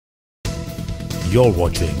You're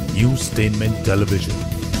watching Newstainment Television.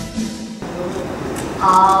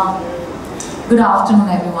 Good afternoon,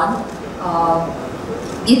 everyone.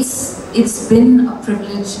 It's been a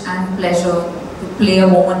privilege and pleasure to play a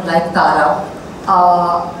woman like Tara.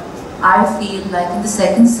 I feel like in the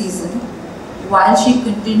second season, while she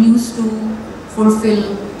continues to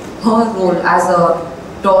fulfill her role as a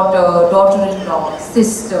daughter, daughter-in-law,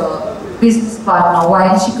 sister, business partner,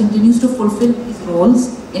 while she continues to fulfill these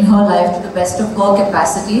roles in her life to the best of her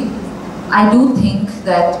capacity, I do think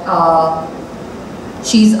that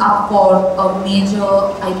she's up for a major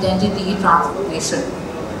identity transformation,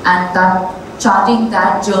 and that charting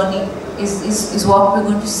that journey is what we're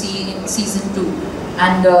going to see in season 2.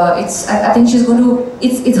 And I think she's going to,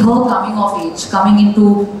 it's her coming of age, coming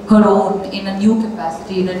into her own in a new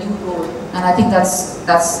capacity, in a new role, and I think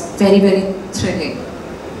that's very, very thrilling.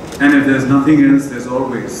 And if there's nothing else, there's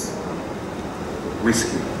always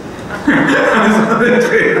whiskey.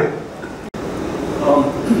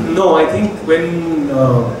 No, I think when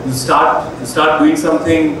you start doing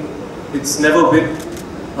something, it's never with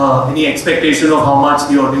any expectation of how much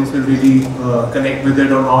the audience will really connect with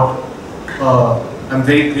it or not. I'm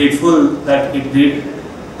very grateful that it did.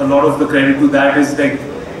 A lot of the credit to that is like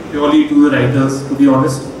purely to the writers, to be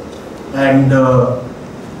honest. And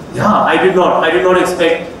yeah, I did not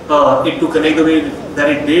expect it to connect the way that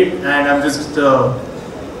it did, and I'm just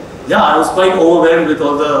yeah, I was quite overwhelmed with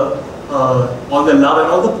all the love and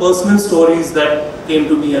all the personal stories that came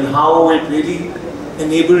to me, and how it really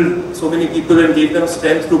enabled so many people and gave them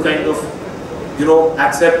strength to kind of, you know,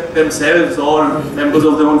 accept themselves or members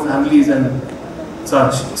of their own families and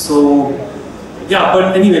such. So yeah,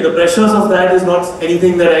 but anyway, the pressures of that is not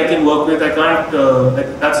anything that I can work with. I can't,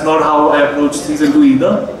 that's not how I approached season 2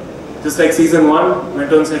 either. Just like season 1,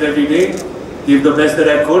 went on set every day, gave the best that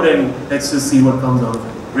I could, and let's just see what comes out of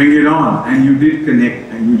it. Bring it on. And you did connect,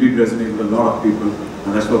 and you did resonate with a lot of people,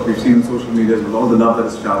 and that's what we've seen on social media with all the love that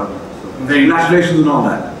is showered. So congratulations on all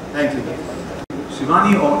that. Thank you.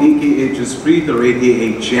 Shivani, or aka Jaspreet, or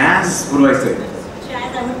aka Jazz, what do I say?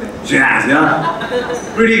 Jazz, I would prefer. Jazz,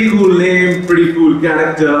 yeah? Pretty cool name, pretty cool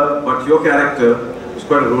character, but your character was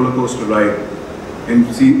quite a roller coaster ride in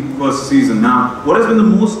first season. Now, what has been the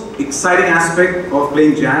most exciting aspect of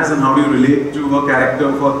playing Jazz, and how do you relate to her character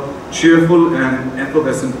of a cheerful and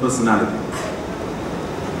effervescent personality?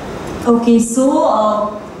 Okay,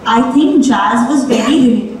 so I think Jazz was very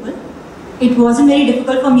relatable. It wasn't very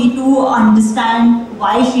difficult for me to understand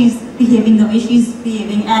why she's behaving the way she's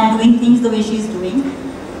behaving and doing things the way she's doing.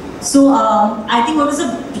 So I think what was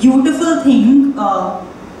a beautiful thing,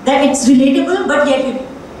 that it's relatable, but yet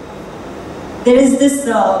there is this,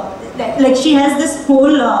 like she has this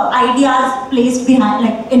whole ideas placed behind,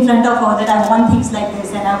 like in front of her, that I want things like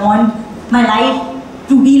this and I want my life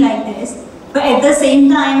to be like this. But at the same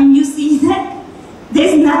time, you see that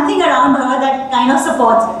there's nothing around her that kind of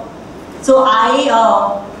supports her. So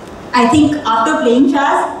I think after playing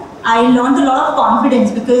Jazz, I learned a lot of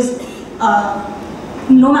confidence, because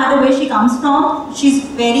no matter where she comes from, she's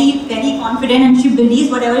very, very confident, and she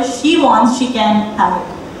believes whatever she wants, she can have it.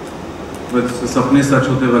 But सपने सच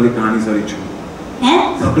होते वाली कहानी सारी झूठ हैं?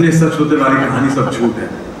 सपने सच होते वाली कहानी सब झूठ है।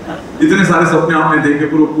 इतने सारे सपने आपने देखे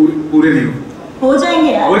पूरे नहीं हो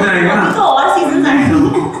जाएंगे यार। हो जाएंगे ना? अभी तो और सीजन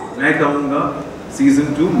आएंगे। मैं कहूँगा सीजन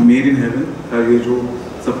 2 मेड इन हेवन का ये जो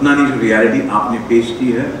सपना नहीं, जो रियलिटी आपने पेश की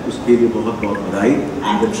है, उसके लिए बहुत बहुत बधाई।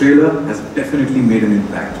 The trailer has definitely made an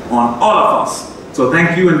impact on all of us. So thank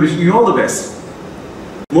you and wishing you all the best.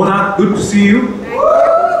 Mona, good to see you.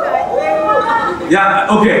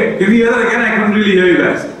 Yeah, okay. Can we hear that again? I couldn't really hear you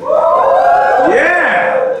guys.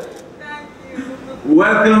 Yeah!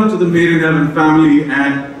 Welcome to the Made in Heaven family,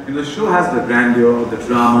 and the show has the grandeur, the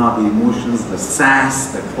drama, the emotions, the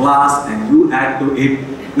sass, the class, and you add to it.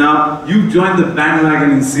 Now, you joined the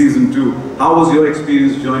bandwagon in season 2. How was your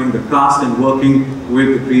experience joining the cast and working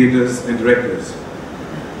with the creators and directors?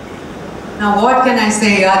 Now what can I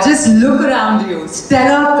say? Just look around you.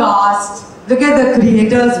 Stellar cast. Look at the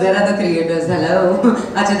creators. Where are the creators? Hello?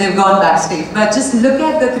 Actually, they've gone backstage. But just look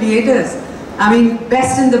at the creators. I mean,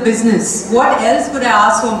 best in the business. What else could I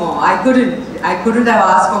ask for more? I couldn't have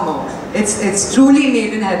asked for more. It's truly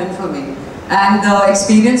made in heaven for me. And the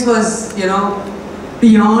experience was, you know,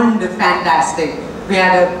 beyond fantastic. We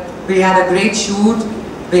had a great shoot.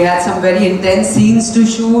 We had some very intense scenes to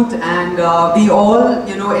shoot, and we all,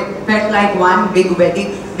 you know, it felt like one big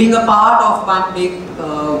wedding, being a part of one big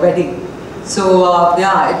wedding. So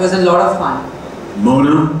yeah, it was a lot of fun.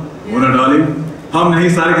 Mona, Mona darling, हम नहीं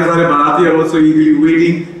सारे के सारे बाराती are also eagerly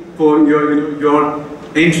waiting for your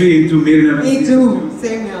entry into Made in Heaven. Me too,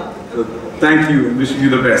 same here. So thank you and wishing you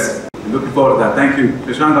the best. Looking forward to that. Thank you.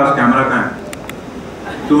 Prashant, आज camera कहाँ है?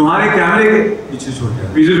 तुम्हारे कैमरे के पीछे छोड़ दिया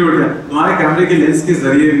तुम्हारे कैमरे के लेंस के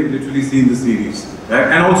जरिए literally seen the series, right?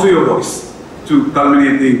 And also your voice to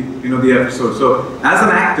culminate the episode. So as an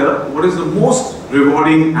actor, what is the most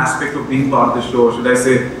rewarding aspect of being part of the show? Should I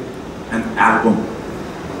say an album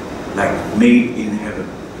like made in heaven?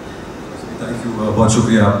 Thank you. बहुत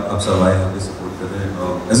शुक्रिया आप सब आए हमें support कर रहे हैं.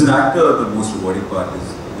 As an actor, the most rewarding part is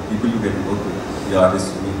the people you get to work with, the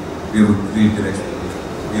artists. We have a great direction.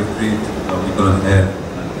 We have great people on air.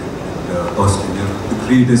 Costume. The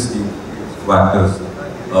greatest team of actors.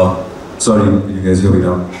 Sorry, you guys hear me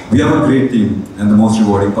now. We have a great team, and the most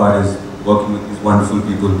rewarding part is working with these wonderful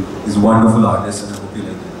people, these wonderful artists, and I hope you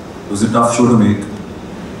like it. It was a tough show to make,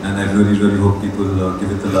 and I really, really hope people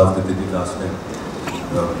give it the love that they did last time.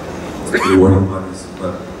 The rewarding part is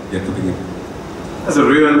yet to begin. As a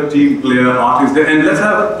real team player, artist there, and let's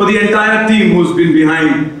have for the entire team who's been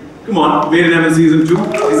behind. Come on, Made in Heaven season 2.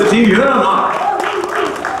 Is the team here or not?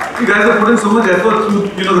 You guys have put in so much effort through,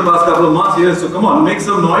 the past couple of months here, so come on, make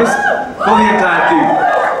some noise for the entire team.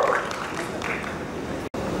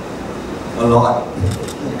 A lot.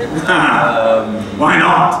 Why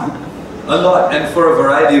not? A lot, and for a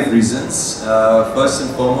variety of reasons. First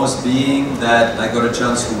and foremost being that I got a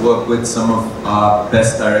chance to work with some of our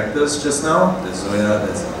best directors just now. There's Zoya,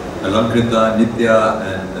 there's Alankrita, Nitya,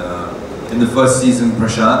 and in the first season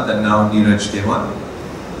Prashant, and now Neeraj came on.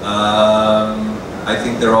 I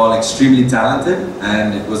think they're all extremely talented,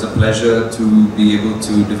 and it was a pleasure to be able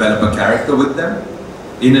to develop a character with them.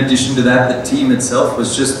 In addition to that, the team itself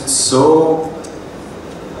was just so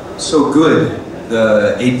good.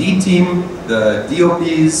 The AD team, the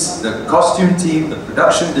DOPs, the costume team, the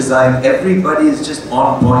production design, everybody is just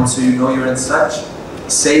on point, so you know you're in such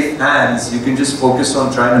safe hands. You can just focus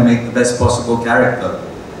on trying to make the best possible character.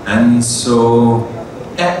 And so,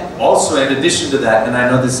 also in addition to that, and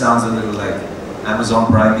I know this sounds a little like Amazon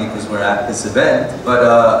Prime because we're at this event, but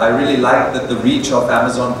I really like that the reach of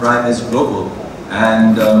Amazon Prime is global.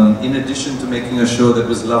 And in addition to making a show that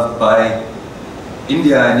was loved by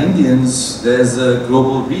India and Indians, there's a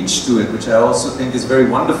global reach to it, which I also think is very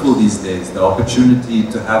wonderful these days. The opportunity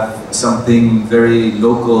to have something very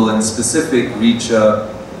local and specific reach a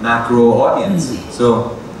macro audience.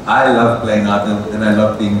 So I love playing art, and I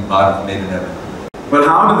love being part of Made in Heaven. But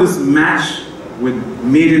how did this match with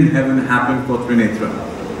Made in Heaven happen for Trinetra?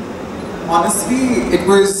 Honestly, it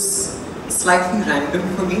was slightly random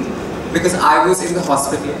for me because I was in the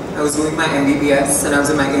hospital. I was doing my MBBS and I was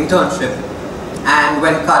in my internship. And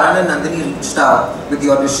when Karan and Nandini reached out with the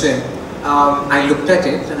audition, I looked at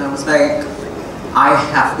it and I was like, I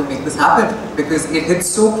have to make this happen because it hit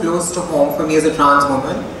so close to home for me as a trans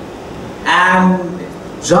woman. And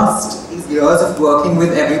just these years of working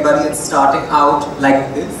with everybody and starting out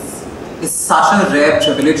like this is such a rare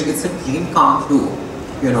privilege. It's a dream come true,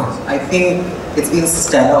 I think it's been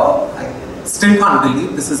stellar. I still can't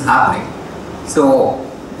believe this is happening. So,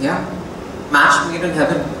 yeah, match made in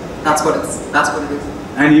heaven. That's what it is.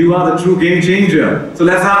 And you are the true game changer. So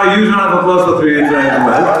let's have a huge round of applause for Trinetra as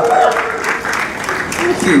well.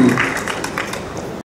 Thank you.